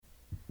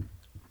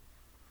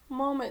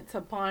Moment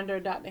to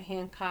ponder, Dr.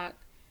 Hancock.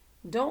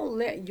 Don't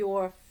let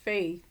your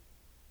faith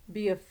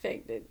be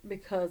affected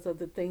because of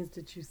the things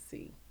that you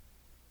see.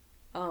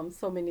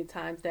 So many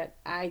times that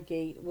eye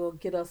gate will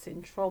get us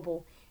in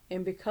trouble,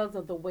 and because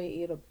of the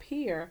way it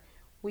appear,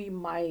 we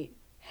might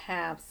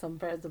have some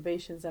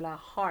reservations in our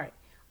heart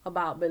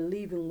about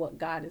believing what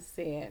God has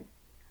said.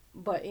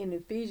 But in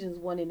Ephesians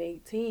 1 and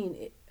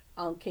 18,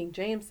 King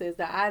James says,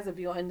 the eyes of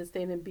your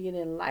understanding being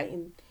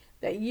enlightened,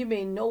 that you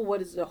may know what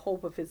is the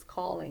hope of his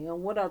calling,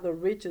 and what are the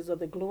riches of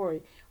the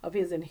glory of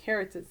his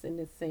inheritance in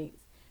the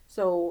saints.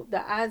 So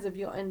the eyes of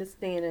your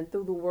understanding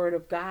through the word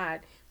of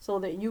God, so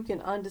that you can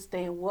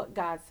understand what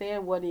God said,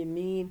 what it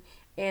means,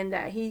 and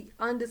that he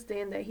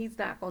understand that he's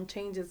not going to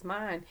change his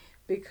mind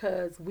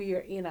because we are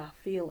in our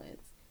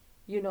feelings.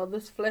 You know,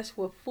 this flesh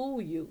will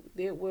fool you.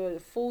 It will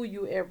fool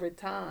you every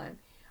time.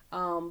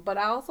 But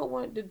I also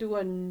wanted to do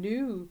a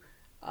new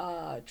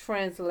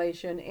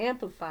translation,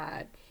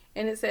 amplified.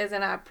 And it says,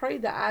 and I pray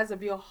the eyes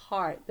of your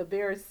heart, the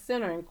very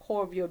center and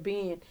core of your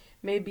being,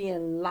 may be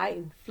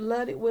enlightened,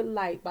 flooded with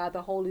light by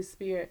the Holy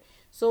Spirit,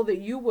 so that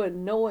you will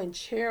know and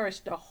cherish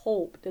the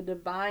hope, the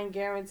divine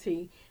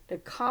guarantee, the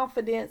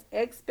confidence,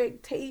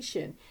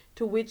 expectation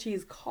to which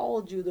he's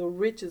called you, the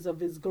riches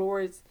of his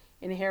glorious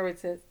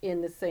inheritance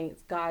in the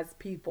saints, God's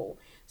people.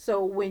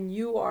 So when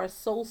you are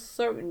so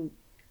certain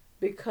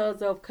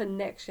because of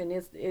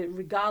connection.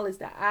 Regardless,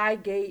 the eye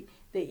gate,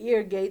 the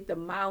ear gate, the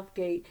mouth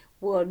gate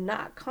will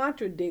not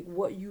contradict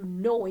what you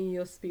know in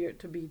your spirit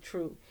to be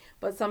true.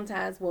 But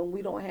sometimes when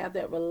we don't have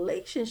that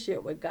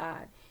relationship with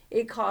God,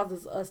 it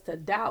causes us to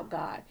doubt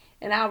God.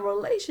 And our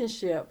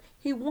relationship,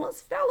 he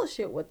wants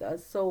fellowship with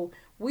us. So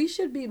we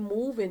should be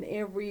moving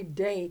every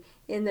day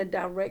in the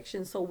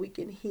direction so we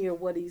can hear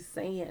what he's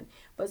saying.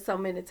 But so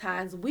many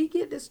times we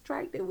get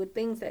distracted with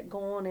things that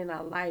go on in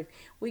our life.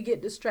 We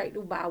get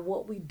distracted by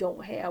what we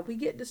don't have. We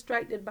get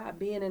distracted by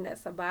being in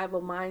that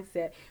survival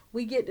mindset.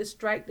 We get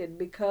distracted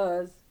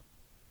because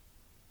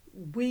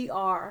we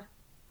are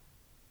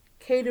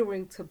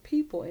catering to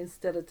people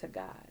instead of to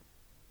God.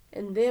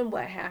 And then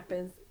what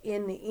happens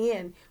in the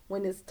end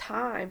when it's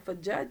time for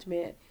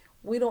judgment,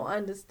 we don't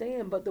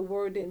understand. But the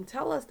word didn't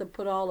tell us to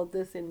put all of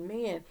this in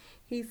man.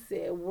 He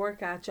said,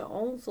 work out your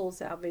own soul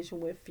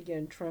salvation with fear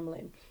and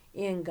trembling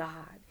in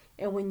God.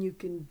 And when you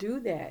can do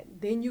that,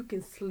 then you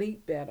can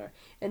sleep better.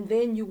 And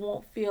then you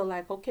won't feel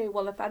like, okay,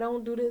 well, if I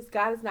don't do this,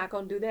 God is not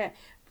going to do that.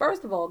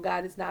 First of all,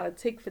 God is not a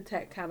tick for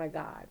tack kind of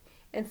God.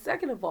 And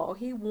second of all,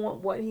 he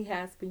wants what he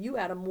has for you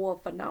at a more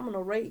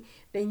phenomenal rate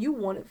than you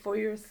want it for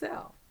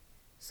yourself.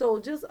 So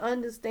just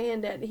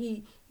understand that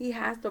he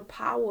has the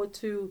power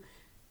to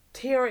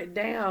tear it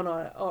down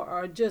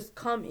or just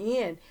come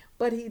in,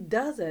 but he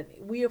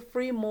doesn't. We are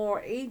free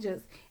moral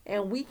agents,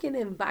 and we can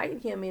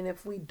invite him in.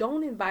 If we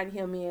don't invite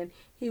him in,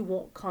 he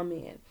won't come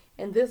in.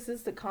 And this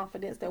is the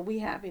confidence that we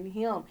have in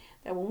him,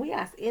 that when we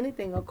ask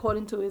anything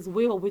according to his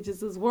will, which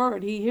is his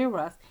word, he hears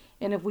us.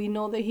 And if we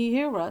know that he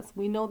hears us,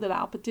 we know that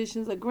our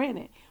petitions are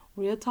granted.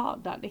 Real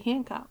talk, Dr.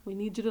 Hancock. We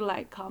need you to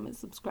like, comment,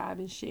 subscribe,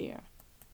 and share.